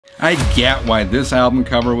I get why this album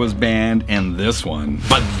cover was banned and this one,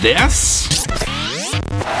 but this?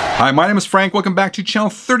 Hi, my name is Frank. Welcome back to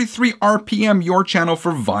channel 33 RPM, your channel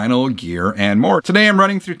for vinyl, gear, and more. Today I'm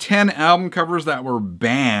running through 10 album covers that were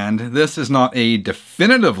banned. This is not a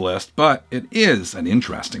definitive list, but it is an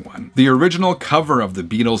interesting one. The original cover of the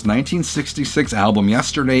Beatles' 1966 album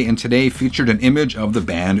Yesterday and Today featured an image of the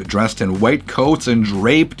band dressed in white coats and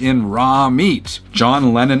draped in raw meat.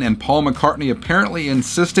 John Lennon and Paul McCartney apparently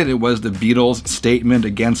insisted it was the Beatles' statement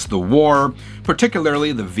against the war,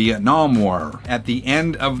 particularly the Vietnam War. At the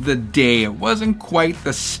end of the day, it wasn't quite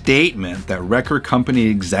the statement that record company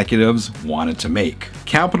executives wanted to make.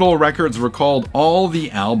 Capitol Records recalled all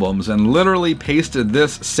the albums and literally pasted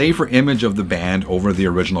this safer image of the band over the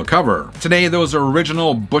original cover. Today, those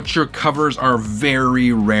original butcher covers are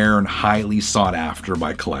very rare and highly sought after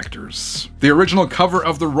by collectors. The original cover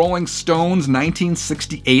of the Rolling Stones'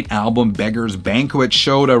 1968 album Beggar's Banquet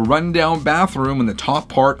showed a rundown bathroom in the top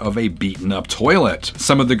part of a beaten-up toilet.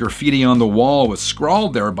 Some of the graffiti on the wall was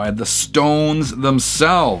scrawled there by the Stones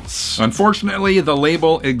themselves. Unfortunately, the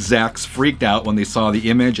label execs freaked out when they saw the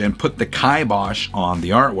image and put the kibosh on the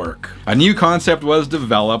artwork. A new concept was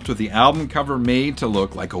developed with the album cover made to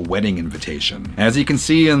look like a wedding invitation. As you can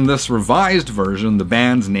see in this revised version, the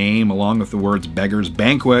band's name, along with the words Beggar's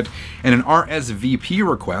Banquet and an RSVP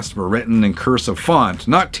request, were written in cursive font.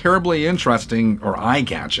 Not terribly interesting or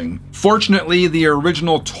eye-catching. Fortunately, the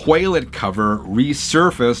original toilet cover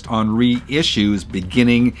resurfaced on reissues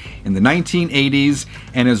beginning in the 1980s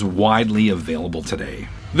and is widely available today.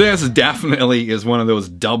 This definitely is one of those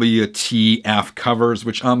WTF covers,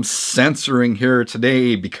 which I'm censoring here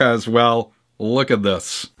today because, well, look at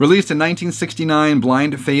this. Released in 1969,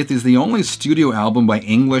 Blind Faith is the only studio album by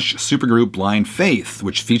English supergroup Blind Faith,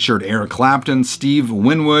 which featured Eric Clapton, Steve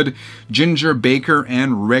Winwood, Ginger Baker,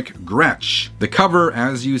 and Rick Gretsch. The cover,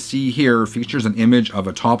 as you see here, features an image of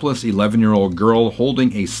a topless 11-year-old girl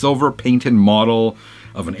holding a silver-painted model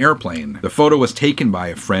of an airplane. The photo was taken by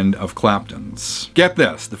a friend of Clapton's. Get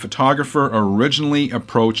this, the photographer originally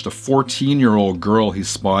approached a 14-year-old girl he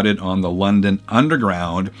spotted on the London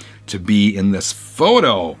Underground to be in this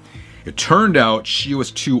photo. It turned out she was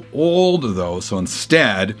too old though, so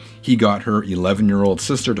instead he got her 11-year-old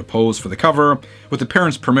sister to pose for the cover, with the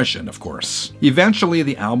parents' permission, of course. Eventually,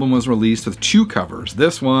 the album was released with two covers,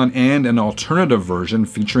 this one and an alternative version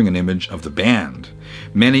featuring an image of the band.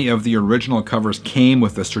 Many of the original covers came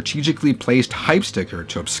with a strategically placed hype sticker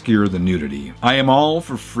to obscure the nudity. I am all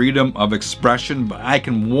for freedom of expression, but I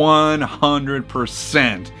can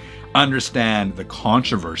 100% understand the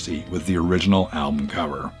controversy with the original album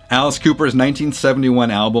cover. Alice Cooper's 1971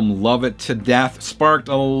 album Love It to Death sparked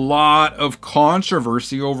a lot of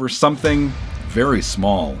controversy over something very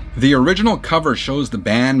small. The original cover shows the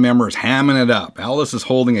band members hamming it up. Alice is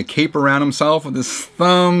holding a cape around himself with his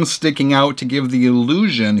thumb sticking out to give the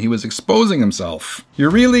illusion he was exposing himself. You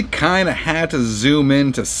really kinda had to zoom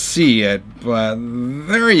in to see it, but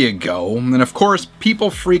there you go. And of course,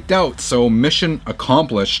 people freaked out, so mission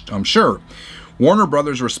accomplished, I'm sure. Warner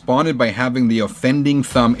Brothers responded by having the offending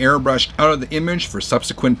thumb airbrushed out of the image for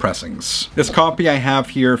subsequent pressings. This copy I have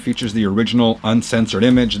here features the original uncensored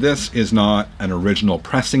image. This is not an original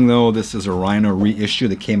pressing though. This is a Rhino reissue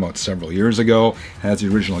that came out several years ago. It has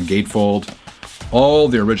the original gatefold, all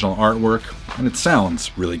the original artwork, and it sounds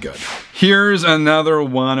really good. Here's another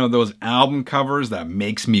one of those album covers that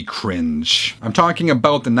makes me cringe. I'm talking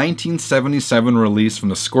about the 1977 release from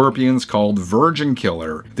the Scorpions called Virgin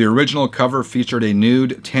Killer. The original cover featured a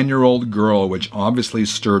nude 10-year-old girl, which obviously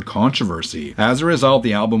stirred controversy. As a result,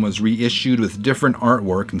 the album was reissued with different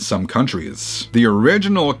artwork in some countries. The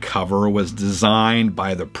original cover was designed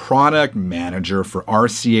by the product manager for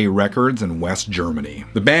RCA Records in West Germany.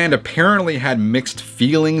 The band apparently had mixed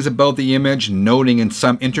feelings about the image, noting in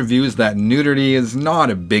some interviews that nudity is not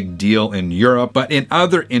a big deal in Europe, but in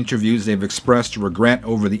other interviews they've expressed regret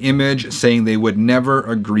over the image, saying they would never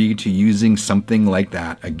agree to using something like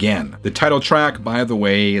that again. The title track, by the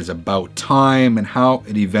way, is about time and how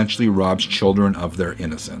it eventually robs children of their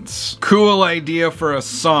innocence. Cool idea for a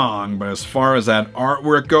song, but as far as that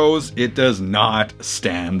artwork goes, it does not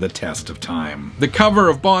stand the test of time. The cover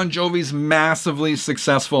of Bon Jovi's massively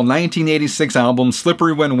successful 1986 album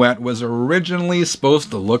Slippery When Wet was originally supposed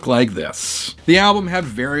to look like this. this. The album had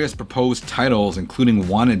various proposed titles, including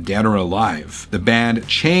Wanted Dead or Alive. The band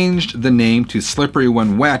changed the name to Slippery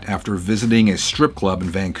When Wet after visiting a strip club in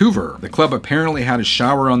Vancouver. The club apparently had a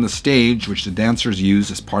shower on the stage, which the dancers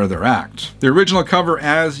used as part of their act. The original cover,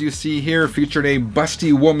 as you see here, featured a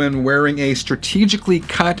busty woman wearing a strategically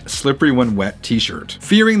cut Slippery When Wet t-shirt.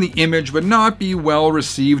 Fearing the image would not be well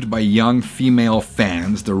received by young female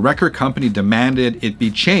fans, the record company demanded it be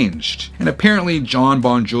changed. And apparently John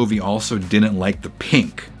Bon Jovi also didn't like the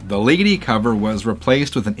pink. The lady cover was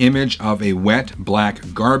replaced with an image of a wet black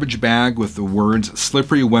garbage bag with the words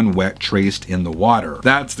 "Slippery When Wet" traced in the water.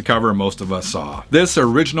 That's the cover most of us saw. This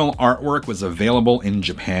original artwork was available in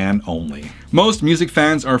Japan only. Most music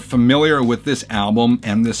fans are familiar with this album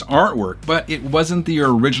and this artwork, but it wasn't the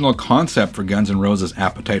original concept for Guns N' Roses'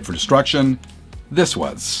 Appetite for Destruction. This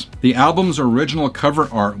was. The album's original cover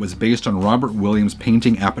art was based on Robert Williams'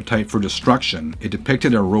 painting Appetite for Destruction. It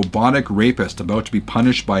depicted a robotic rapist about to be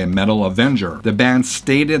punished by a metal avenger. The band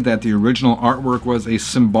stated that the original artwork was a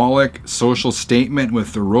symbolic social statement,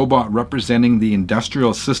 with the robot representing the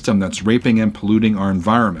industrial system that's raping and polluting our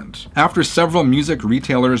environment. After several music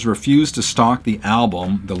retailers refused to stock the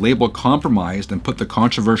album, the label compromised and put the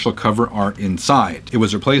controversial cover art inside. It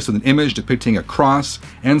was replaced with an image depicting a cross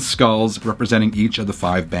and skulls representing each of the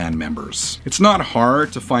 5 band members. It's not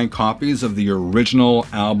hard to find copies of the original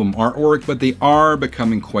album artwork, but they are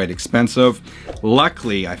becoming quite expensive.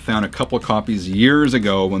 Luckily, I found a couple copies years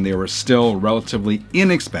ago when they were still relatively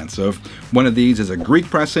inexpensive. One of these is a Greek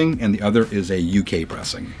pressing and the other is a UK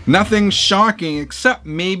pressing. Nothing shocking except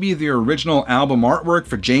maybe the original album artwork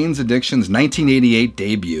for Jane's Addiction's 1988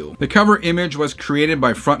 debut. The cover image was created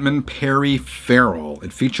by frontman Perry Farrell.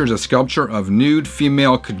 It features a sculpture of nude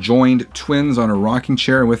female conjoined twins on a rocking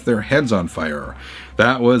chair with their heads on fire.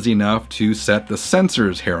 That was enough to set the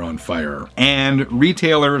censors' hair on fire. And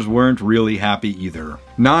retailers weren't really happy either.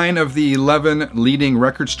 9 of the 11 leading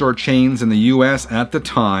record store chains in the US at the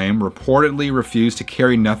time reportedly refused to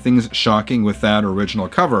carry Nothing's Shocking with that original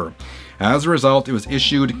cover. As a result, it was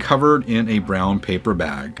issued covered in a brown paper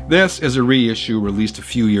bag. This is a reissue released a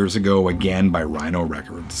few years ago, again by Rhino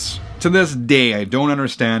Records. To this day, I don't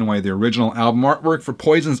understand why the original album artwork for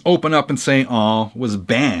Poison's Open Up and Say Aw was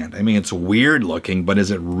banned. I mean, it's weird looking, but is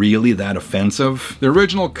it really that offensive? The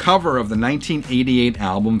original cover of the 1988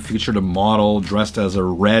 album featured a model dressed as a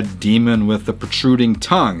red demon with a protruding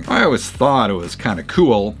tongue. I always thought it was kind of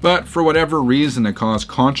cool, but for whatever reason it caused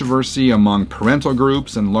controversy among parental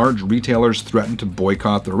groups and large retailers threatened to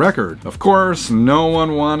boycott the record. Of course, no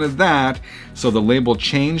one wanted that, so the label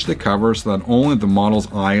changed the cover so that only the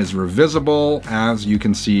model's eyes were visible, as you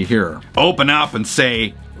can see here. Open up and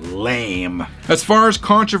say lame. As far as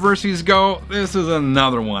controversies go, this is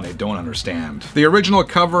another one I don't understand. The original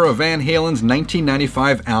cover of Van Halen's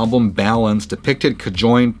 1995 album Balance depicted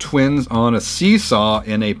conjoined twins on a seesaw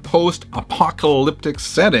in a post-apocalyptic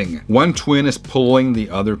setting. One twin is pulling the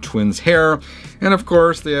other twin's hair, and of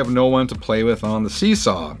course they have no one to play with on the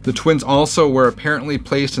seesaw. The twins also were apparently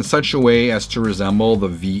placed in such a way as to resemble the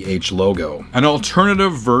VH logo. An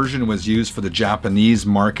alternative version was used for the Japanese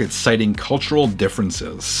market, citing cultural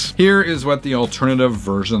differences. Here is what the alternative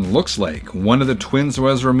version looks like. One of the twins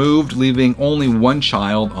was removed, leaving only one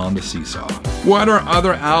child on the seesaw. What are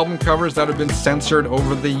other album covers that have been censored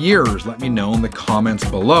over the years? Let me know in the comments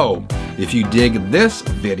below. If you dig this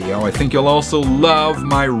video, I think you'll also love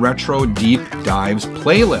my Retro Deep Dives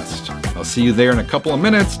playlist. I'll see you there in a couple of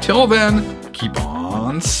minutes. Till then, keep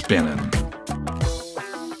on spinning.